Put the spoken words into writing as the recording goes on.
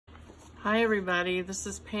Hi everybody, this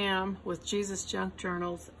is Pam with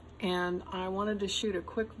Jesusjunkjournals, and I wanted to shoot a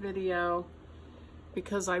quick video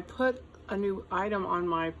because I put a new item on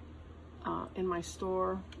my in my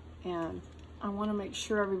store, and I want to make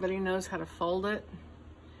sure everybody knows how to fold it.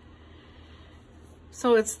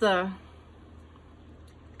 So it's the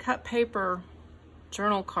cut paper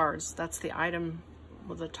journal cards. That's the item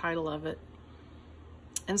with the title of it.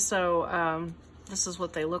 And so this is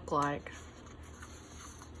what they look like.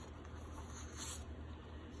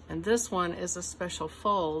 And this one is a special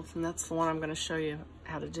fold, and that's the one I'm going to show you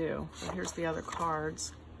how to do. So here's the other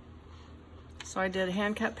cards. So I did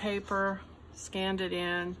hand cut paper, scanned it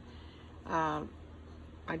in. I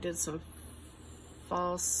did some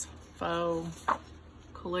faux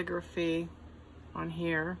calligraphy on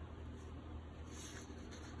here.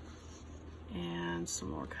 And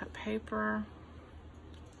some more cut paper.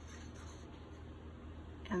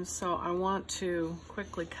 And so I want to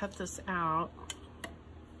quickly cut this out.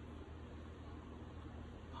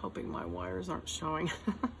 Hoping my wires aren't showing.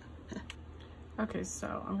 Okay,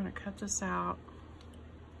 so I'm gonna cut this out.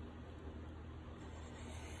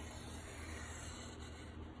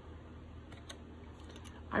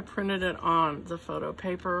 I printed it on the photo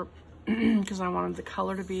paper because I wanted the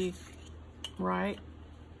color to be right.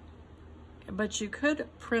 But you could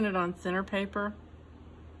print it on thinner paper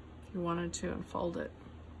if you wanted to and fold it.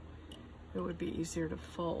 It would be easier to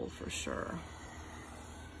fold for sure.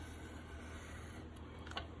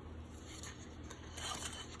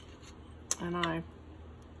 And I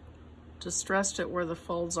distressed it where the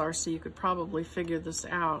folds are so you could probably figure this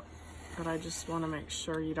out, but I just want to make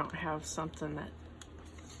sure you don't have something that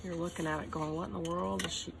you're looking at it going, what in the world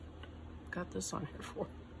has she got this on here for?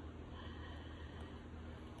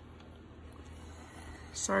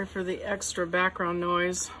 Sorry for the extra background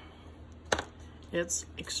noise. It's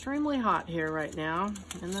extremely hot here right now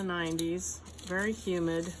in the 90s, very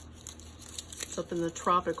humid. It's up in the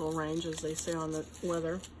tropical range, as they say on the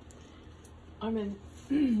weather. I'm in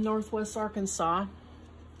Northwest Arkansas,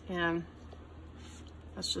 and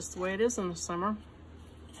that's just the way it is in the summer.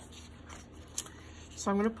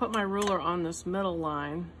 So I'm going to put my ruler on this middle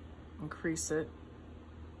line and crease it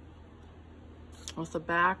with the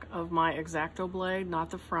back of my X-Acto blade,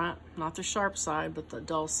 not the front, not the sharp side, but the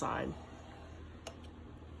dull side.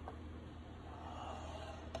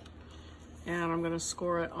 And I'm going to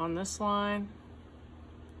score it on this line.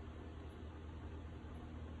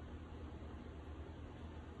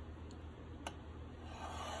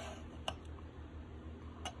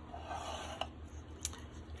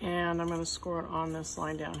 And I'm going to score it on this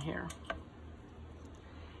line down here.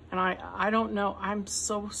 And I don't know, I'm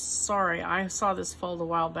so sorry. I saw this fold a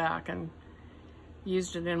while back and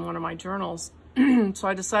used it in one of my journals. So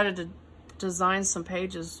I decided to design some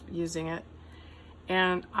pages using it.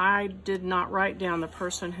 And I did not write down the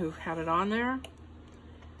person who had it on there.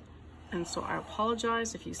 And so I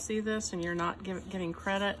apologize if you see this and you're not getting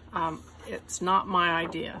credit. It's not my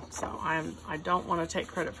idea. So I don't want to take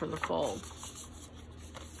credit for the fold.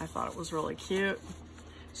 I thought it was really cute.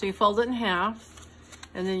 So you fold it in half,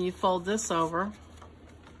 and then you fold this over,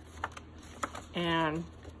 and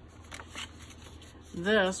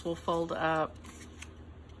this will fold up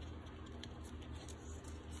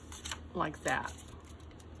like that.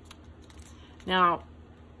 Now,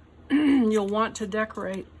 you'll want to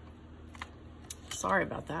decorate, sorry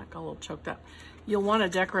about that, got a little choked up. You'll want to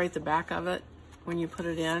decorate the back of it when you put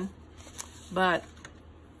it in, but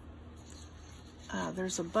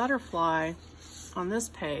there's a butterfly on this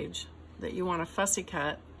page that you want to fussy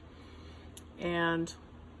cut, and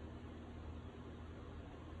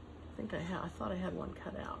I thought I had one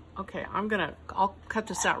cut out. Okay, I'll cut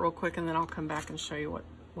this out real quick, and then I'll come back and show you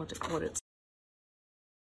what it's.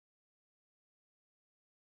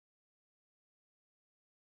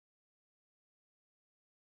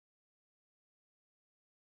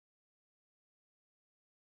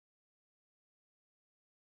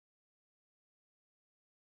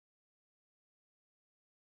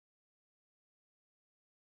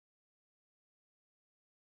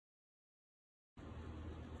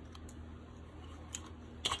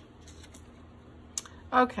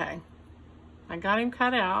 Okay, I got him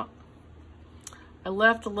cut out. I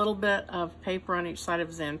left a little bit of paper on each side of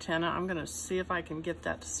his antenna. I'm gonna see if I can get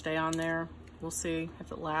that to stay on there. We'll see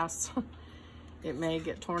if it lasts. It may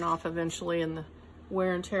get torn off eventually in the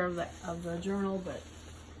wear and tear of the journal, but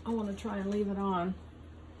I wanna try and leave it on.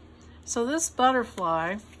 So this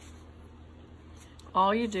butterfly,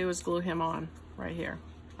 all you do is glue him on right here,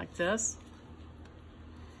 like this.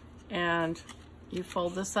 And you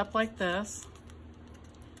fold this up like this.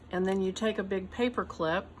 And then you take a big paper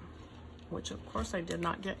clip which of course I did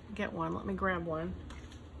not get one. Let me grab one.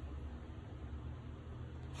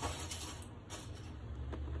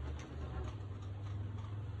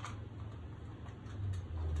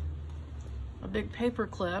 A big paper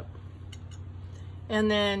clip. And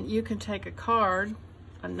then you can take a card,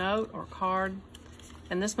 a note or card,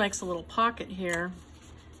 and this makes a little pocket here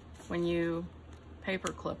when you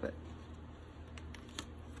paper clip it.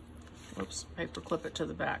 Oops, paper clip it to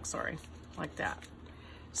the back, sorry, like that.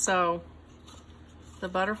 So the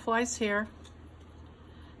butterfly's here.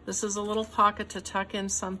 This is a little pocket to tuck in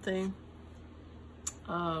something.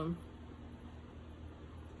 Let's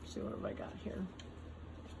see, what have I got here?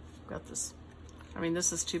 I've got this. I mean,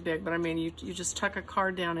 this is too big, but I mean, you just tuck a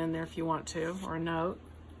card down in there if you want to, or a note.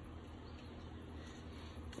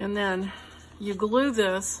 And then you glue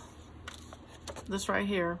this right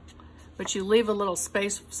here, but you leave a little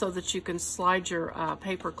space so that you can slide your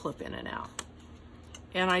paper clip in and out.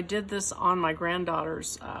 And I did this on my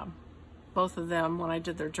granddaughters, both of them, when I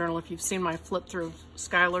did their journal. If you've seen my flip through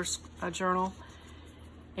Skylar's journal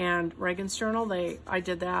and Reagan's journal, I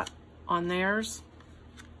did that on theirs.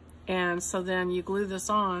 And so then you glue this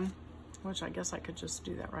on, which I guess I could just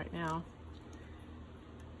do that right now,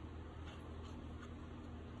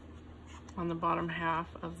 on the bottom half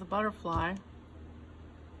of the butterfly.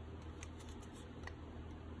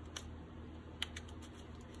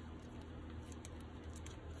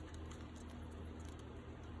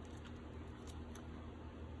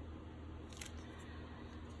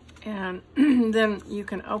 And then you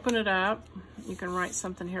can open it up. You can write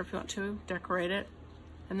something here if you want to, decorate it.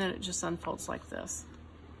 And then it just unfolds like this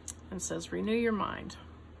and says, renew your mind.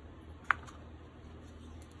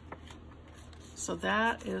 So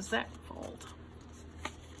that is that fold.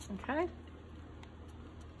 Okay?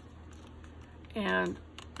 And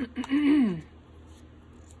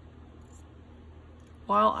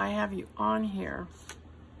while I have you on here,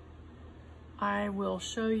 I will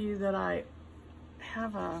show you that I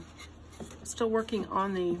have still working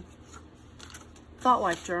on the Thought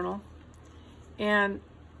Life journal. And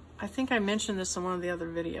I think I mentioned this in one of the other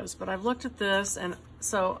videos, but I've looked at this, and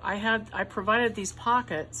so I provided these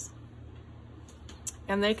pockets,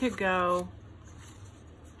 and they could go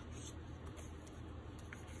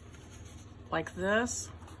like this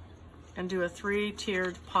and do a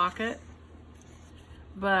 3-tiered pocket.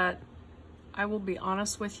 But I will be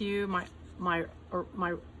honest with you, my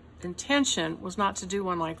intention was not to do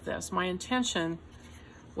one like this. My intention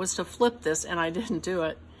was to flip this, and I didn't do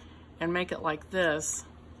it, and make it like this.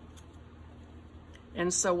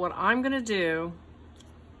 And so what I'm going to do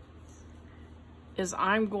is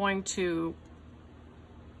I'm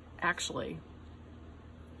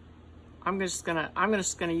just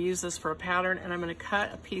going to use this for a pattern, and I'm going to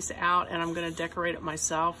cut a piece out, and I'm going to decorate it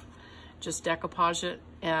myself, just decoupage it.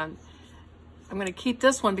 And I'm going to keep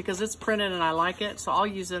this one because it's printed and I like it, so I'll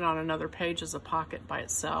use it on another page as a pocket by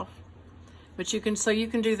itself. But you can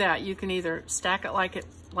do that. You can either stack it like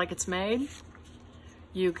it's made.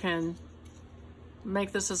 You can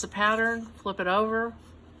make this as a pattern, flip it over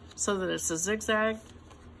so that it's a zigzag,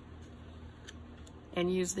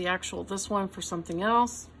 and use this one for something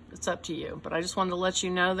else. It's up to you, but I just wanted to let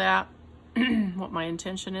you know that what my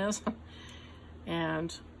intention is,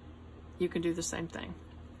 and you can do the same thing.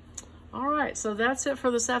 All right, so that's it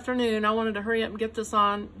for this afternoon. I wanted to hurry up and get this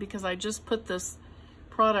on because I just put this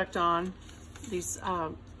product on, these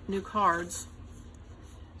new cards.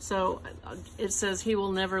 So it says, he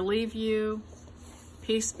will never leave you.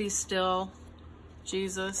 Peace be still,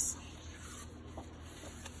 Jesus.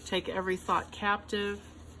 Take every thought captive.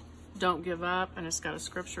 Don't give up. And it's got a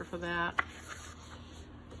scripture for that.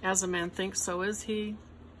 As a man thinks, so is he.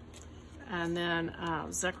 And then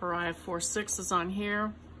Zechariah 4:6 is on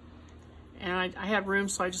here. And I had room,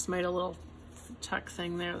 so I just made a little tuck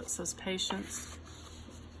thing there that says patience.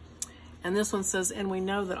 And this one says, and we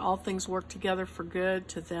know that all things work together for good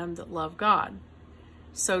to them that love God.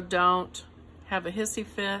 So don't have a hissy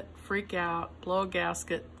fit, freak out, blow a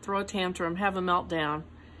gasket, throw a tantrum, have a meltdown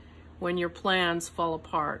when your plans fall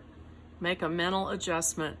apart. Make a mental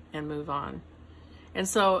adjustment and move on. And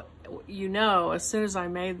so, as soon as I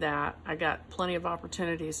made that, I got plenty of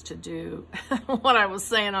opportunities to do what I was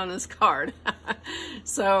saying on this card.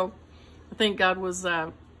 So I think God was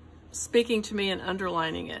speaking to me and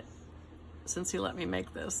underlining it since he let me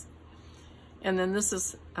make this. And then this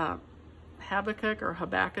is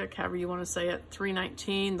Habakkuk, however you want to say it,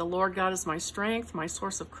 3:19. The Lord God is my strength, my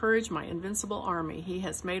source of courage, my invincible army. He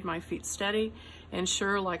has made my feet steady and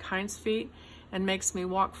sure like hinds feet, and makes me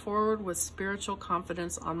walk forward with spiritual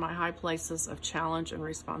confidence on my high places of challenge and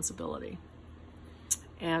responsibility.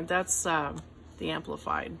 And that's the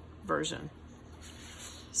Amplified version.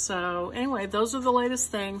 So anyway, those are the latest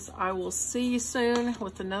things. I will see you soon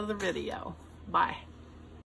with another video. Bye.